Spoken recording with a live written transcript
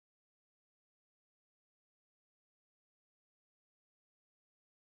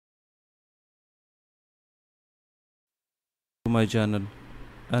my channel,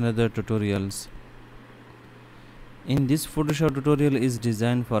 another tutorials. In this Photoshop tutorial is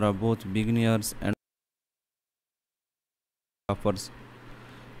designed for both beginners and photographers,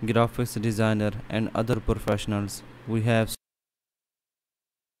 graphics designer and other professionals. We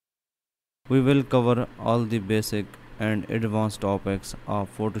will cover all the basic and advanced topics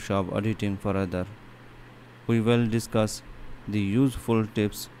of Photoshop editing further. We will discuss the useful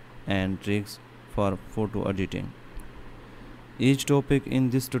tips and tricks for photo editing. Each topic in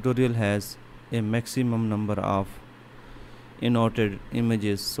this tutorial has a maximum number of annotated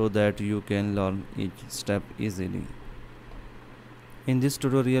images so that you can learn each step easily. In this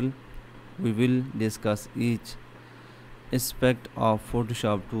tutorial, we will discuss each aspect of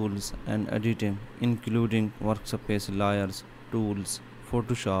Photoshop tools and editing, including workspace layers, tools,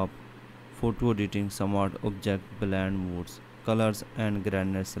 Photoshop, photo editing, smart object blend modes, colors and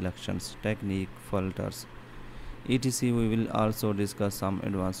gradient selections, technique, filters, etc. We will also discuss some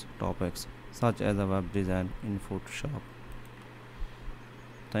advanced topics such as web design in Photoshop.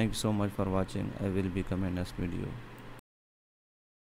 Thank you so much for watching. I will become in next video.